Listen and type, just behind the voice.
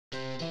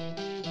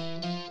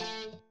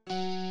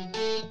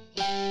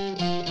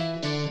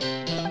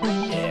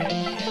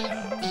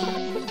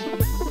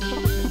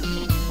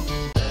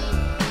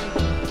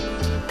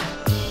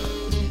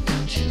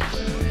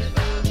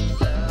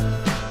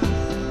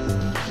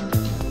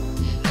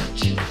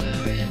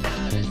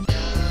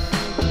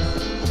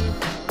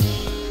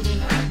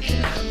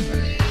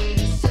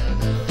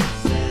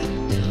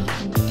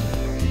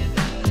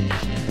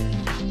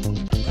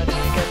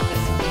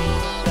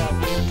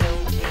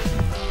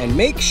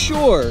make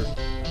sure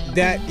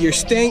that you're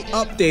staying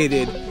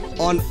updated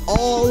on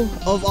all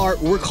of our,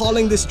 we're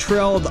calling this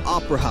trail the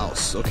Opera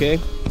House, okay?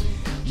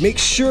 Make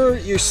sure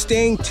you're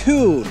staying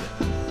tuned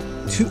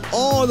to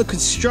all the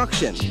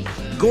construction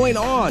going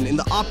on in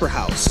the Opera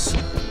House.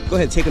 Go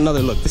ahead, take another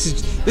look. This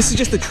is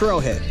just the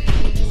trailhead.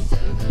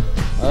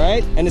 All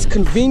right, and it's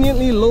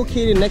conveniently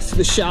located next to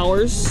the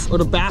showers or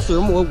the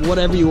bathroom, or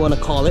whatever you want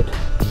to call it.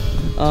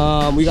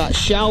 We got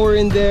shower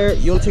in there.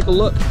 You want to take a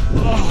look?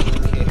 Oh,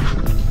 okay.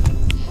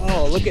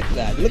 Oh, look at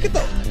that. Look at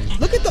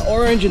the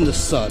orange in the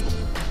sun.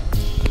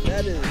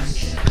 That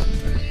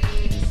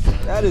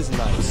is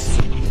nice.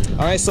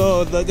 All right,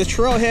 so the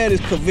trailhead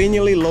is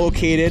conveniently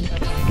located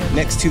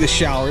next to the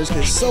showers.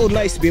 It's so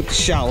nice to be able to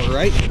shower,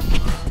 right?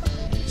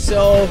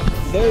 So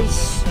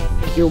there's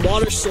your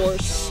water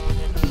source.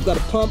 You've got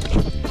a pump,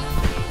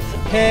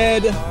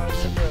 head,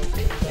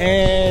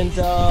 and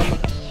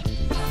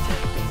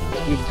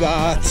we've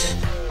got,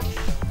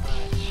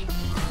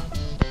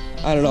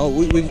 I don't know,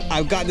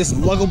 I've got this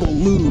luggable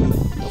loo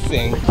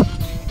thing.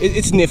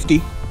 It's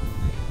nifty.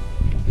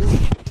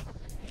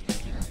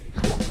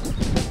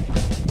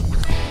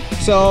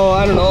 So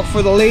I don't know,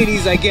 for the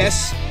ladies, I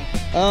guess.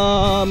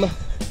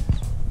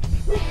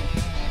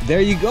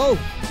 There you go.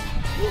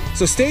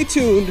 So stay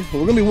tuned.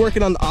 We're gonna be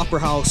working on the Opera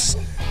House.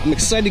 I'm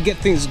excited to get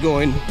things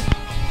going,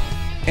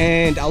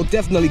 and I'll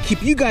definitely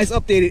keep you guys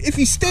updated if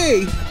you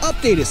stay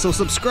updated. So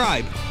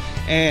subscribe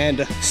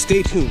and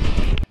stay tuned.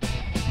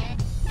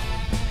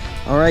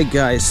 All right,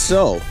 guys.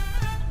 So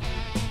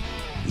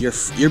your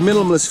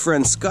minimalist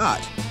friend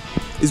Scott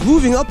is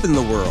moving up in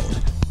the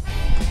world.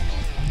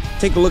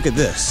 Take a look at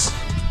this.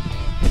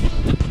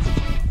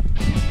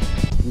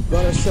 We've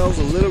got ourselves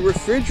a little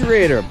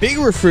refrigerator, a big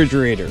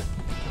refrigerator.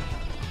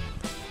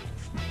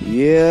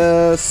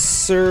 Yes,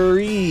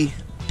 sirree.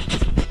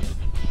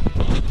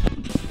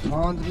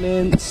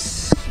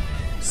 Condiments.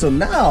 So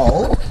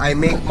now I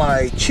make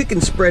my chicken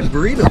spread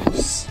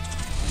burritos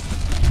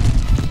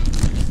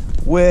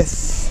with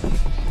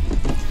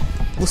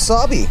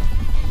wasabi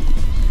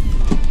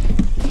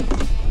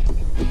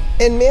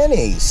and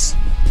mayonnaise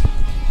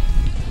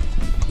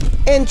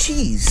and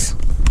cheese.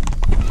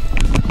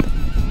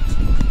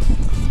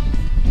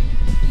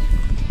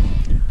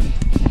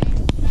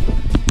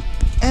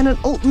 And an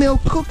oatmeal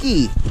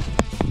cookie.